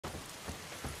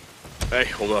Hey,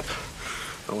 hold up.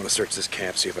 I want to search this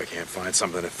camp, see if I can't find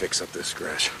something to fix up this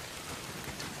scratch.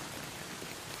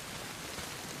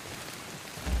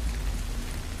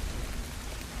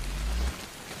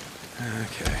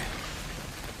 Okay.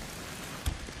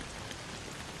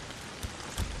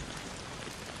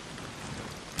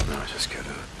 No, I just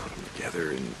gotta put them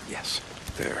together and... Yes.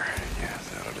 There. Yeah,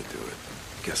 that ought to do it.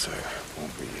 Guess I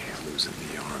won't be losing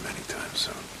the arm anytime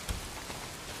soon.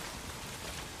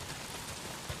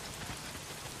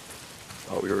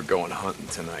 Thought we were going hunting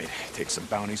tonight. Take some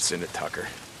bounties into Tucker.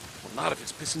 Well, not if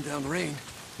it's pissing down rain.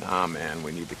 Nah, man,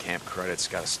 we need the camp credits.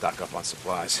 Gotta stock up on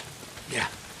supplies. Yeah,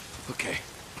 okay.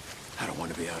 I don't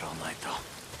want to be out all night, though.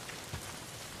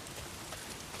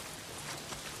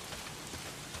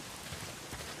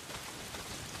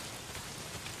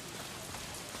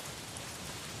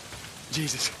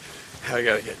 Jesus, I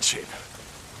gotta get in shape.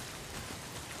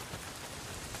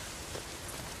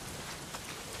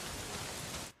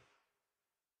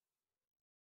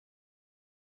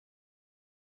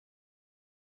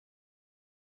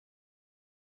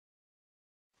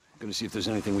 Gonna see if there's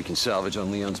anything we can salvage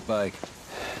on Leon's bike.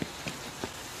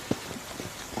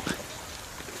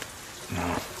 No.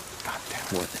 God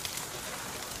damn. What?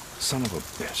 Son of a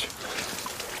bitch.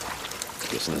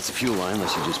 Guessing that's the fuel line,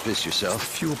 unless you just pissed yourself.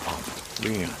 Fuel pump.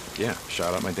 Leon. Yeah,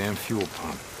 shot out my damn fuel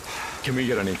pump. Can we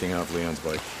get anything off Leon's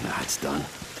bike? Nah, it's done.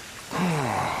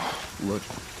 Look,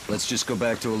 let's just go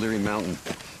back to O'Leary Mountain.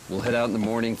 We'll head out in the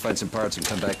morning, find some parts, and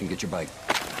come back and get your bike.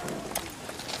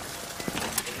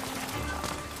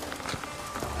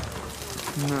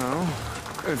 No.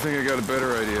 I think I got a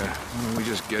better idea. Why don't we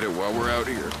just get it while we're out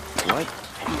here? What?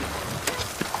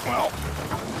 Well...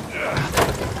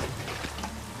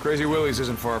 Crazy Willie's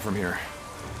isn't far from here.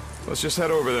 Let's just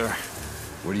head over there.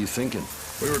 What are you thinking?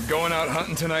 We were going out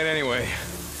hunting tonight anyway.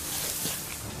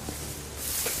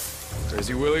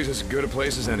 Crazy Willie's is as good a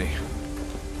place as any.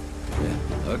 Yeah,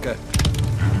 okay.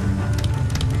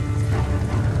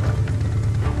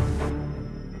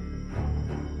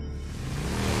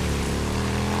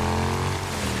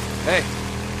 Hey,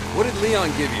 what did Leon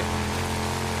give you?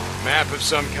 Map of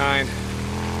some kind.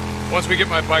 Once we get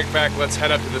my bike back, let's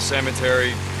head up to the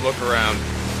cemetery, look around.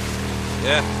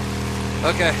 Yeah,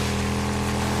 okay.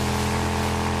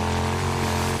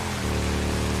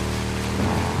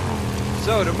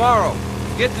 So, tomorrow,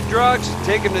 get the drugs,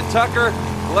 take him to Tucker,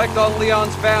 collect on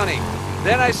Leon's bounty.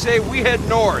 Then I say we head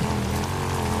north.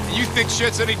 You think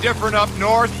shit's any different up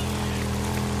north?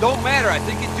 Don't matter, I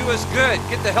think it'd do us good.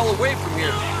 Get the hell away from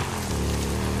here.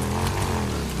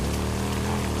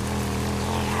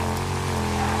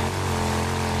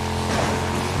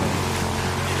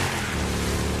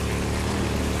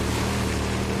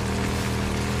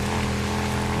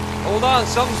 Hold on,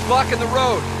 something's blocking the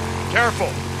road. Careful.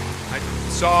 I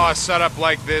saw a setup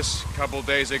like this a couple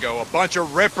days ago. A bunch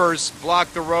of rippers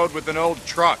blocked the road with an old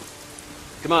truck.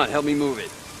 Come on, help me move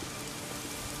it.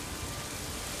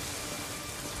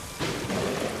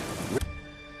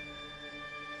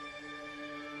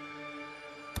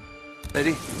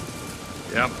 Ready?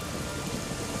 Yep.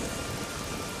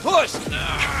 Push!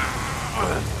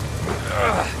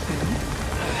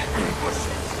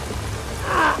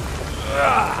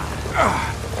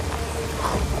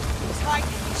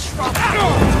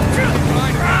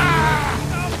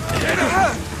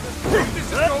 This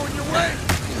is going your way.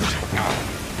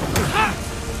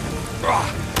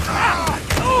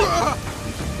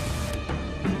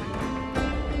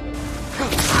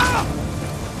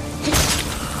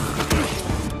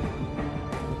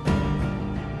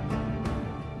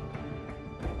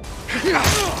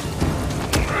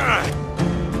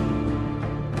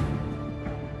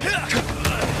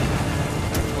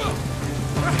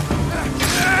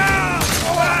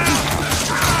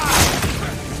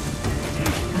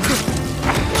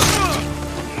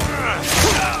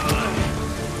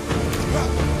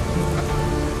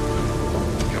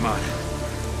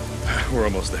 We're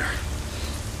almost there.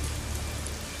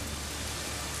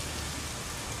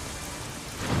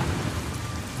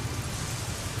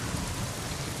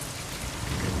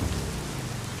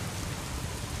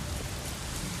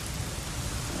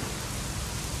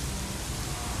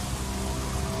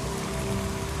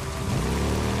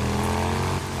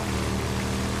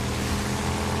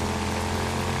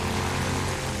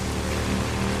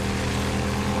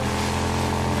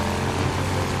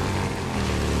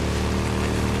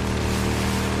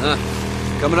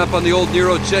 Coming up on the old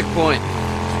Nero checkpoint.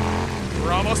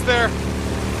 We're almost there.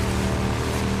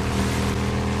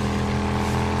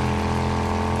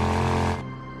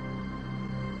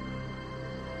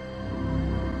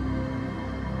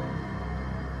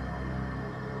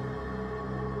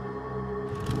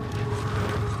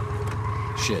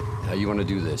 Shit, how you want to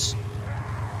do this?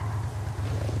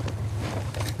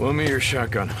 Loan me your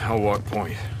shotgun. I'll walk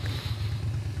point.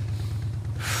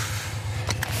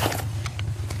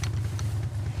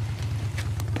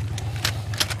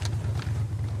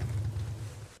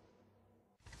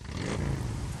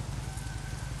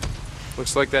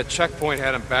 Looks like that checkpoint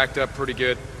had him backed up pretty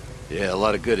good. Yeah, a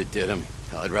lot of good it did him.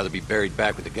 Hell, I'd rather be buried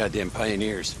back with the goddamn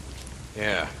pioneers.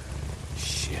 Yeah.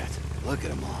 Shit, look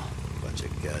at them all. Bunch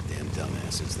of goddamn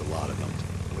dumbasses, the lot of them.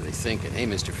 What are they thinking? Hey,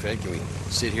 Mr. Fed, can we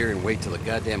sit here and wait till the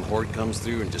goddamn horde comes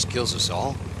through and just kills us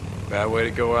all? Bad way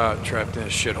to go out, trapped in a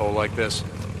shithole like this.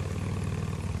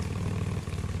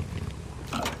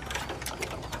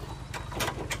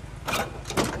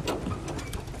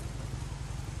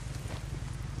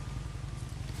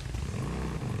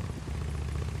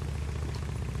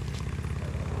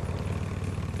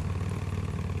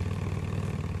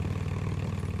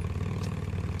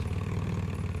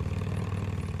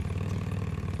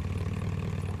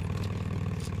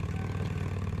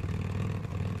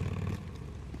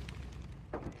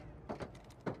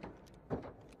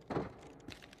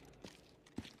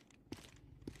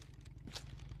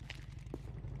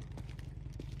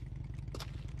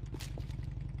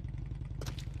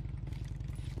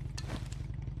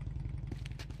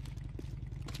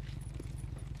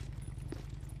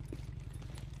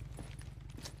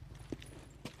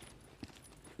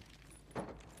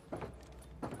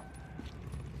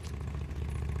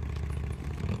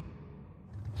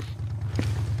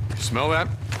 Smell that?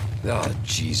 Oh,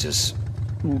 Jesus.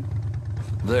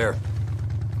 There.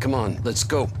 Come on, let's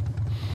go.